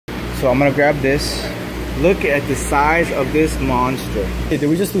So I'm gonna grab this. Look at the size of this monster. Hey,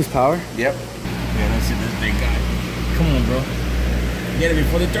 did we just lose power? Yep. Yeah, let's see this big guy. Come on, bro. Get it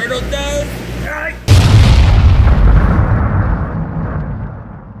before the turtle does. Right.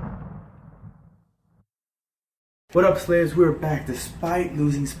 What up, slaves? We're back. Despite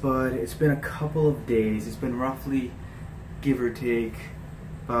losing Spud, it's been a couple of days. It's been roughly, give or take,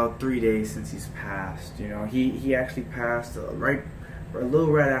 about 3 days since he's passed. You know, he actually passed a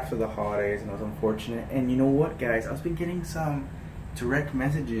little right after the holidays, and it was unfortunate. And you know what, guys? I've been getting some direct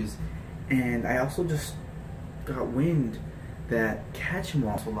messages, and I also just got wind that Catch'em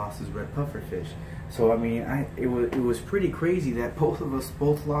also lost his red pufferfish. So I mean, it was pretty crazy that both of us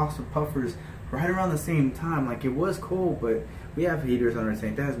lost our puffers right around the same time. Like, it was cold, but we have heaters on our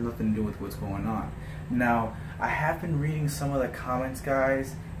tank. That has nothing to do with what's going on. Now, I have been reading some of the comments,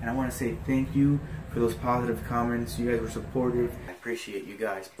 guys, and I want to say thank you for those positive comments. You guys were supportive. I appreciate you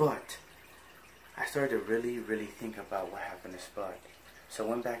guys. But I started to really think about what happened to Spud. So I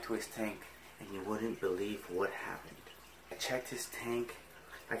went back to his tank, and you wouldn't believe what happened. I checked his tank.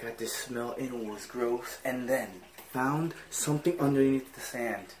 I got this smell, and it was gross. And then found something underneath the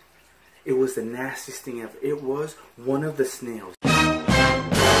sand. It was the nastiest thing ever. It was one of the snails.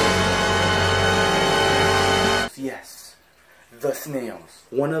 Yes, the snails.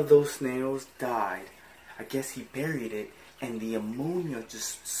 One of those snails died. I guess he buried it, and the ammonia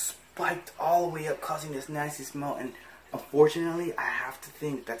just spiked all the way up, causing this nasty smell. And unfortunately, I have to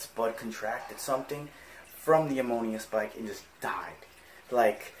think that Spud contracted something from the ammonia spike and just died.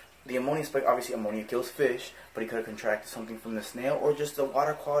 Like, the ammonia spike, obviously ammonia kills fish, but he could have contracted something from the snail, or just the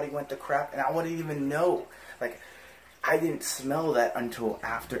water quality went to crap, and I wouldn't even know. Like, I didn't smell that until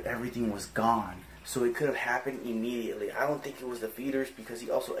after everything was gone. So it could have happened immediately. I don't think it was the feeders, because he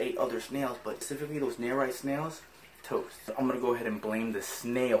also ate other snails, but specifically those Nerite snails, toast. So I'm going to go ahead and blame the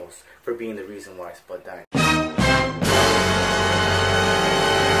snails for being the reason why Spud died.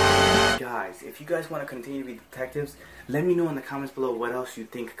 Guys, if you guys want to continue to be detectives, let me know in the comments below what else you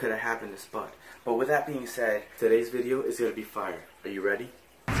think could have happened to Spud. But with that being said, today's video is going to be fire. Are you ready?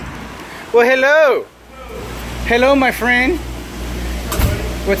 Well, hello! Hello, my friend.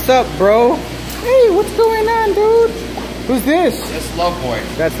 What's up, bro? Hey, what's going on, dude? Who's this? That's Love Boy.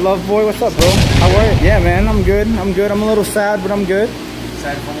 That's Love Boy. What's up, bro? How are you? Yeah, man, I'm good. I'm good. I'm a little sad, but I'm good.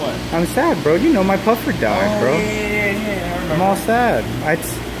 Sad for what? I'm sad, bro. You know, my puffer died, bro. Yeah, I remember. I'm all sad.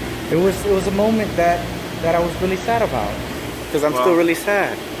 It was a moment that I was really sad about, because I'm still really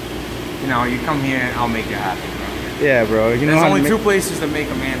sad. You know, you come here and I'll make you happy, bro. Yeah, bro. You know, there's only two places to make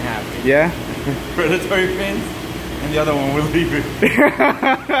a man happy. Yeah? Predatory fins, and the other one will leave it.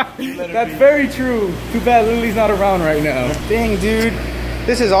 That's very true. Too bad Lily's not around right now. Dang, dude.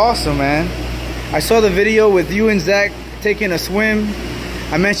 This is awesome, man. I saw the video with you and Zach taking a swim.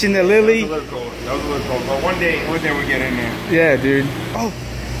 I mentioned that Lily. That was a little cold. That was a little cold. But one day we get in there. Yeah, dude. Oh,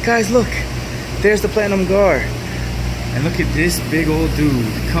 guys, look. There's the Platinum Gar. And look at this big old dude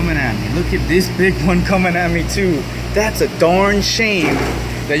coming at me. Look at this big one coming at me too. That's a darn shame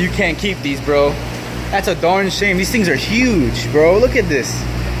that you can't keep these, bro. That's a darn shame. These things are huge, bro. Look at this.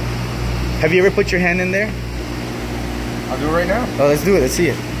 Have you ever put your hand in there? I'll do it right now. Oh, let's do it. Let's see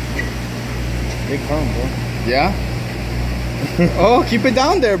it. Big fun, bro. Yeah? Oh, keep it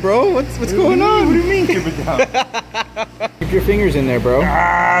down there, bro. What's going on? What do you mean keep it down? Keep your fingers in there, bro.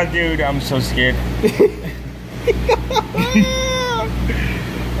 Ah, dude, I'm so scared.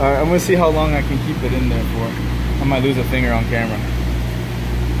 Alright, I'm gonna see how long I can keep it in there for. I might lose a finger on camera.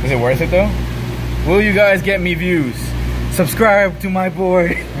 Is it worth it though? Will you guys get me views? Subscribe to my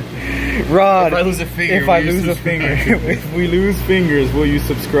boy Rod. If I lose a finger, if we lose fingers, will you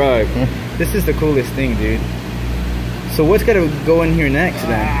subscribe? This is the coolest thing, dude. So what's gotta go in here next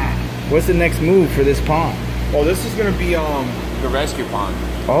then? What's the next move for this pond? Well, this is gonna be the rescue pond.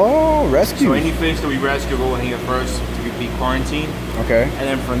 Oh, rescue. So any fish that we rescue go in here first to be quarantined. Okay. And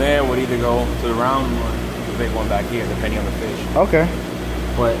then from there, we'll either go to the round or the big one back here, depending on the fish. Okay.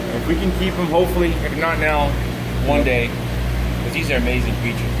 But if we can keep them, hopefully, if not now, one day, because these are amazing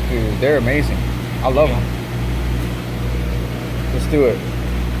creatures. Dude, they're amazing. I love them. Let's do it.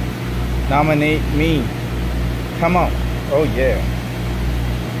 Nominate me. Come on. Oh, yeah.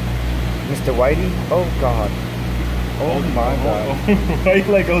 Mr. Whitey? Oh, God. Oh my God. Why you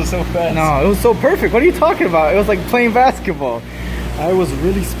let go so fast? No, it was so perfect. What are you talking about? It was like playing basketball. I was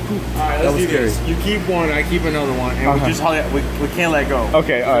really spooked. Alright, let's do this. You keep one, I keep another one, and we can't let go.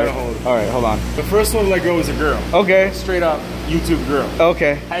 Okay, alright, hold on. The first one to let go is a girl. Okay. Straight up YouTube girl.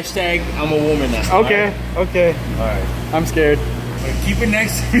 Okay. Hashtag I'm a woman now. Okay, okay. Alright. I'm scared. Keep it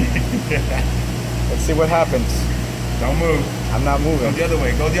next to me. Let's see what happens. Don't move. I'm not moving. Go the other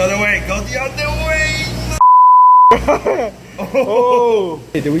way. Go the other way. Go the other way. Oh.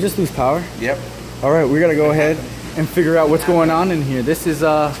 Hey, did we just lose power? Yep. All right, we gotta go ahead and figure out what's going on in here. This is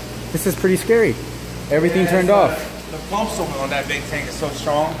pretty scary. Everything turned off. The pumps on that big tank is so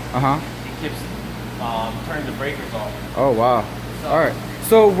strong. Uh-huh. It keeps turning the breakers off. Oh, wow. All right.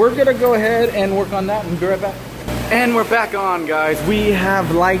 So we're gonna go ahead and work on that and be right back. And we're back on, guys. We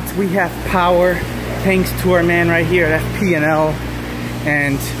have light, we have power, thanks to our man right here, that's P&L.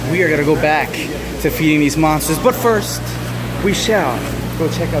 And we are gonna go back to feeding these monsters. But first, we shall go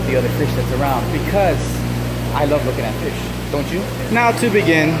check out the other fish that's around because I love looking at fish, don't you? Now to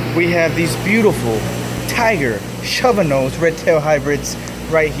begin, we have these beautiful tiger, shove-a-nose, red-tail hybrids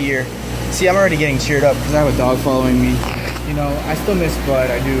right here. See, I'm already getting cheered up because I have a dog following me. You know, I still miss Bud,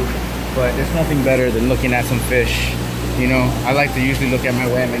 I do. But there's nothing better than looking at some fish. You know, I like to usually look at my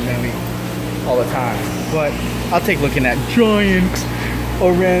wham and belly all the time. But I'll take looking at giant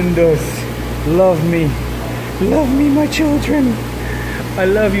orandas. Love me, my children. I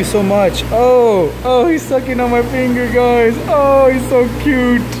love you so much. Oh, he's sucking on my finger, guys. Oh, he's so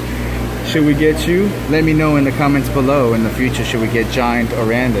cute. Should we get you? Let me know in the comments below. In the future, should we get giant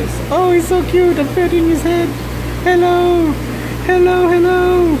orandas? Oh, he's so cute. I'm petting his head. Hello. Hello,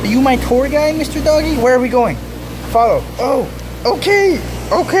 hello. Are you my tour guide, Mr. Doggy? Where are we going? Follow. Oh, okay.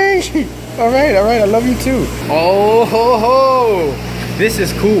 Okay. All right. I love you too. Oh, ho, ho. This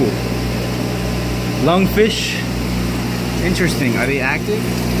is cool. Lungfish. Interesting. Are they active?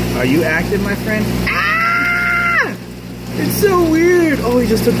 Are you active, my friend? Ah! It's so weird. Oh, he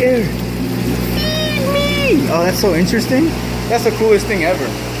just took air. Me. Oh, that's so interesting. That's the coolest thing ever.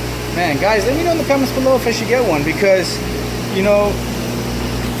 Man, guys, let me know in the comments below if I should get one because, you know,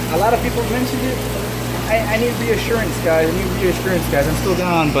 a lot of people mentioned it. I need reassurance, guys. I'm still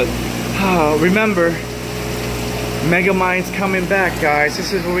down, but remember, Megamind's coming back, guys.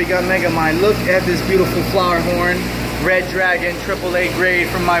 This is where we got Megamind. Look at this beautiful flower horn. Red Dragon, AAA grade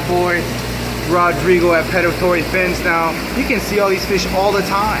from my boy Rodrigo at Predatory Fins. Now, you can see all these fish all the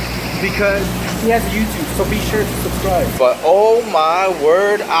time because he has YouTube, so be sure to subscribe. But oh my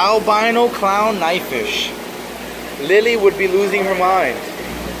word, albino clown knifefish. Lily would be losing her mind.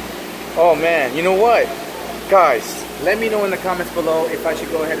 Oh man, you know what? Guys, let me know in the comments below if I should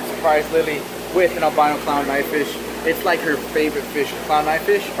go ahead and surprise Lily with an albino clown knifefish. It's like her favorite fish. Clown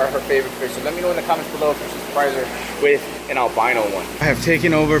knifefish are her favorite fish. So let me know in the comments below if I should surprise her with an albino one. I have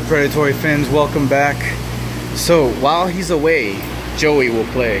taken over Predatory Fins. Welcome back. So while he's away, Joey will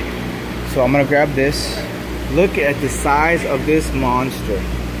play. So I'm gonna grab this. Look at the size of this monster.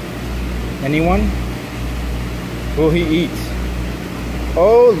 Anyone? Will he eat?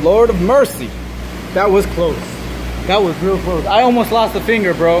 Oh, Lord of mercy. That was close. That was real close. I almost lost a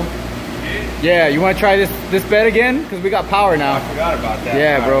finger, bro. Yeah, you want to try this bet again? Because we got power now. I forgot about that.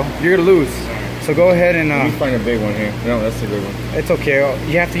 Yeah, bro. You're going to lose. So go ahead and... Let me find a big one here. No, that's a good one. It's okay.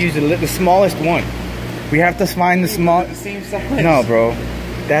 You have to use the smallest one. We have to find the small... The same size. No, bro.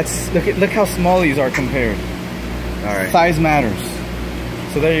 That's... Look how small these are compared. All right. Size matters.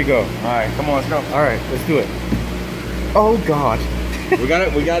 So there you go. All right, come on, let's go. All right, let's do it. Oh, God. we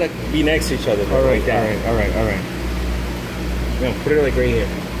gotta be next to each other. All right, like that. all right. No, put it like right here.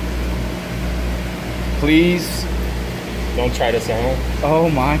 Please. Don't try this at home. Oh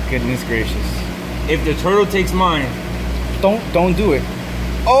my goodness gracious. If the turtle takes mine. Don't do it.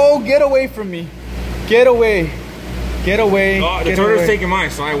 Oh, get away from me. Get away. Get away. Oh, the turtle's taking mine,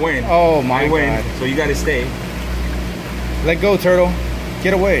 so I win. Oh my God. I win, so you gotta stay. Let go, turtle.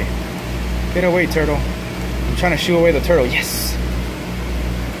 Get away. Get away, turtle. I'm trying to shoo away the turtle. Yes.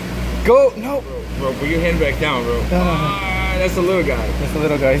 Go. No. Bro, put your hand back down, bro. No. That's the little guy. That's the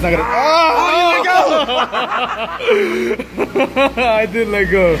little guy. He's not gonna. Oh, I did let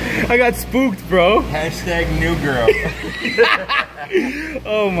go. I got spooked, bro. Hashtag new girl.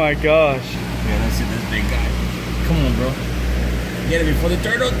 Oh my gosh. Yeah, let's see this big guy. Come on, bro. Get it before the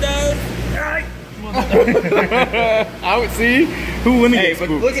turtle does. I would see who wouldn't get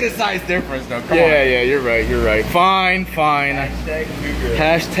spooked. But look at the size difference, though. Come on. Yeah, you're right. Fine. Hashtag new girl.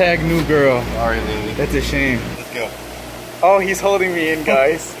 Hashtag new girl. Sorry, Lily. That's a shame. Let's go. Oh, he's holding me in,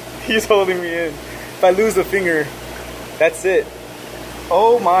 guys. He's holding me in. If I lose a finger, that's it.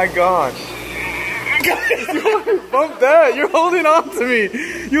 Oh my gosh. Guys, bump that. You're holding on to me.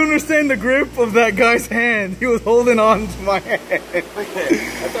 You understand the grip of that guy's hand. He was holding on to my hand. I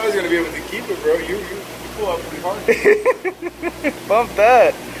thought I was going to be able to keep it, bro. You pull up pretty hard. Bump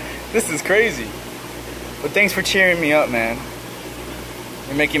that. This is crazy. But thanks for cheering me up, man.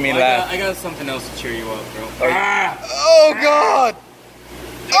 You're making me laugh. I got something else to cheer you up, bro. Oh God!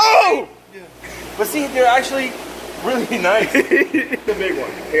 Oh! But see, they're actually really nice. That's a big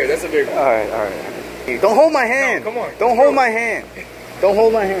one. Here, that's a big one. Alright, alright. Don't hold my hand. No, come on. Don't hold my hand. Don't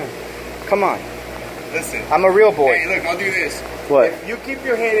hold my hand. Come on. Listen. I'm a real boy. Hey, look, I'll do this. What? If you keep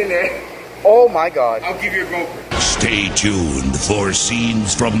your hand in there, Oh my God. I'll give you a GoPro. Stay tuned for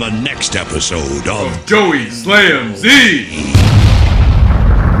scenes from the next episode of Joey Slam Z.